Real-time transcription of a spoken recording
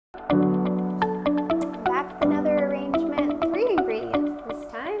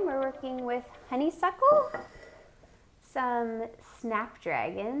honeysuckle, some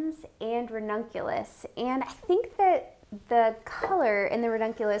snapdragons, and ranunculus. And I think that the color in the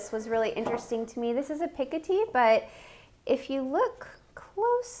ranunculus was really interesting to me. This is a picotee, but if you look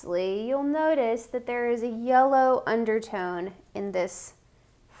closely, you'll notice that there is a yellow undertone in this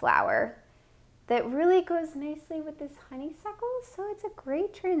flower that really goes nicely with this honeysuckle. So it's a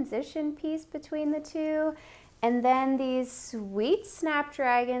great transition piece between the two. And then these sweet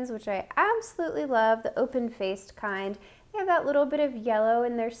snapdragons, which I absolutely love, the open-faced kind. They have that little bit of yellow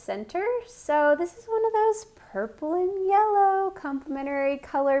in their center. So this is one of those purple and yellow complementary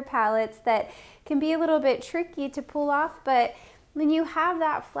color palettes that can be a little bit tricky to pull off, but when you have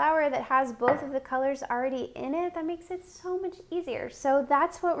that flower that has both of the colors already in it, that makes it so much easier. So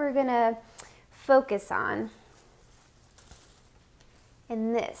that's what we're gonna focus on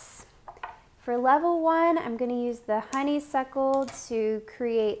in this. For level 1, I'm going to use the honeysuckle to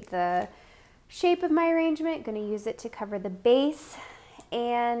create the shape of my arrangement. Going to use it to cover the base,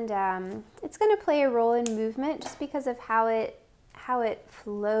 and it's going to play a role in movement just because of how it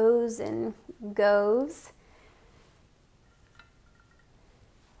flows and goes.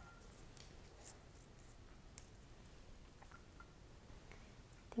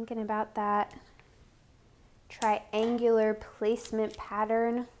 Thinking about that triangular placement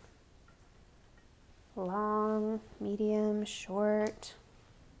pattern. Long, medium, short.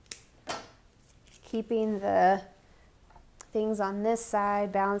 Keeping the things on this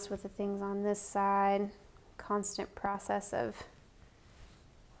side balanced with the things on this side. Constant process of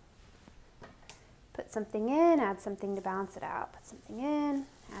put something in, add something to balance it out. Put something in,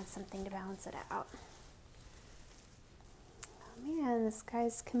 add something to balance it out. Oh man, this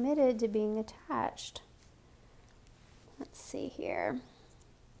guy's committed to being attached. Let's see here.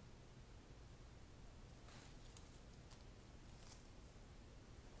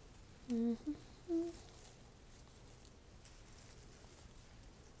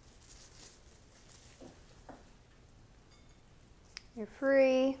 You're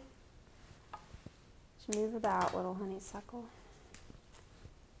free. Just move about, little honeysuckle.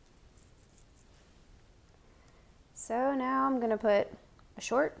 So now I'm going to put a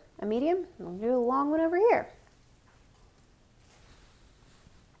short, a medium, and I'll do a long one over here.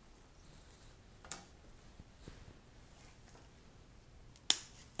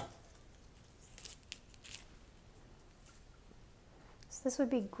 This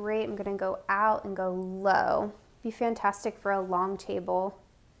would be great. I'm going to go out and go low. Be fantastic for a long table.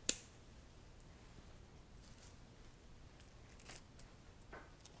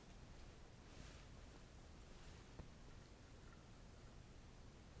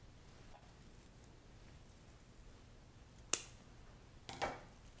 I'm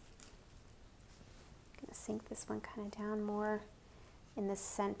going to sink this one kind of down more in the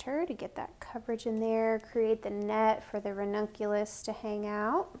center to get that coverage in there, create the net for the ranunculus to hang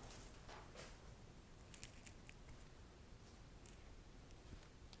out.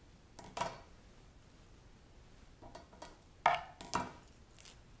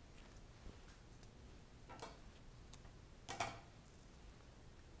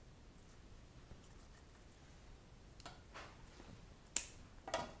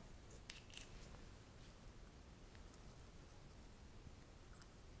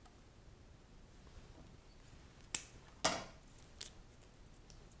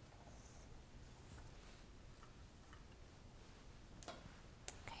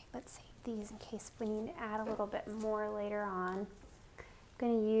 Let's save these in case we need to add a little bit more later on. I'm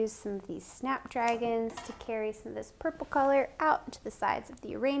going to use some of these snapdragons to carry some of this purple color out to the sides of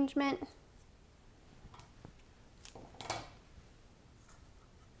the arrangement.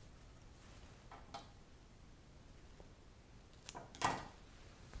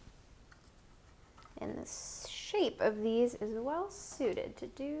 And the shape of these is well suited to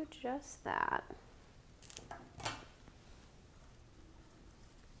do just that.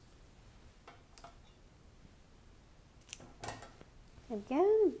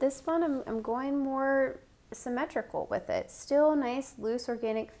 Again, this one I'm going more symmetrical with it. Still nice, loose,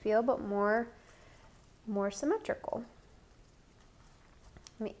 organic feel, but more symmetrical.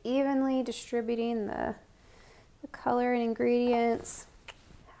 I'm evenly distributing the color and ingredients,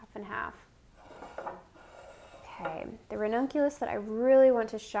 half and half. Okay, the ranunculus that I really want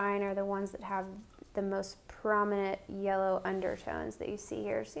to shine are the ones that have the most prominent yellow undertones that you see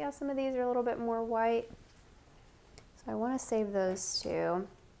here. See how some of these are a little bit more white? So I want to save those two so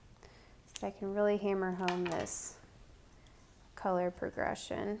that I can really hammer home this color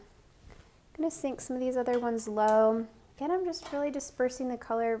progression. I'm going to sink some of these other ones low. Again, I'm just really dispersing the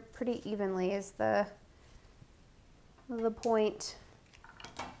color pretty evenly is the point.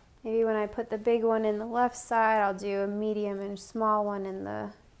 Maybe when I put the big one in the left side, I'll do a medium and small one in the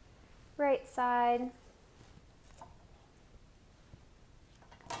right side.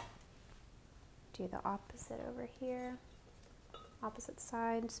 Do the opposite over here, opposite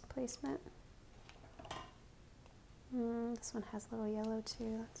sides placement. This one has a little yellow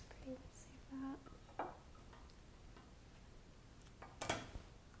too, that's pretty, let's save that.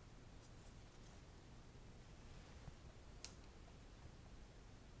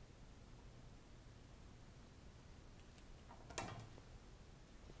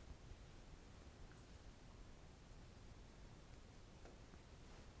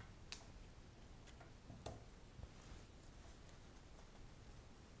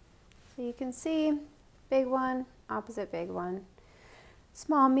 So you can see big one, opposite big one,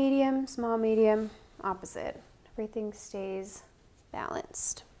 small, medium, opposite. Everything stays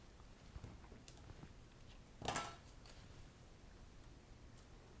balanced.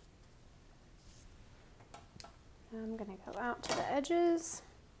 I'm going to go out to the edges.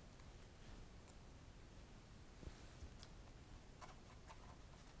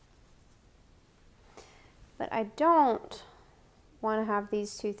 But I don't want to have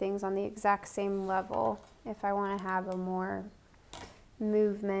these two things on the exact same level if I want to have a more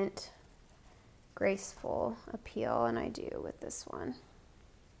movement, graceful appeal, and I do with this one.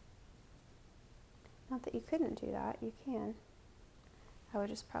 Not that you couldn't do that, you can. I would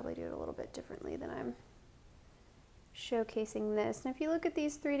just probably do it a little bit differently than I'm showcasing this. And if you look at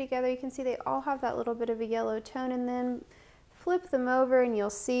these three together, you can see they all have that little bit of a yellow tone in them. Flip them over and you'll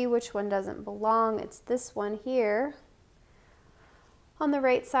see which one doesn't belong. It's this one here on the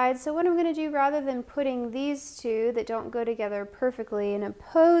right side. So what I'm going to do, rather than putting these two that don't go together perfectly and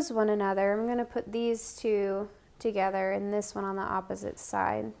oppose one another, I'm going to put these two together and this one on the opposite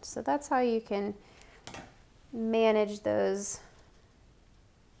side. So that's how you can manage those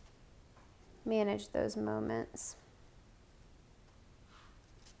moments.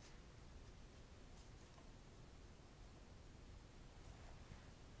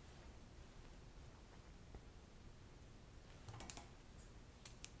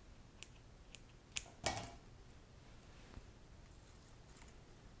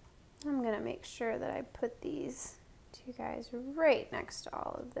 I'm going to make sure that I put these two guys right next to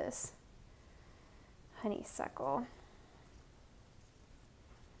all of this honeysuckle.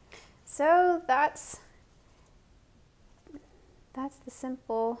 So that's the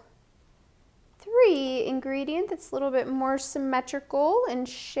simple 3 ingredient that's a little bit more symmetrical in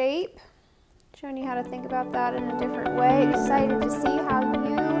shape. Showing you how to think about that in a different way. Excited to see how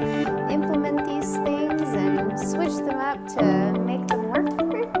you implement these things and switch them up to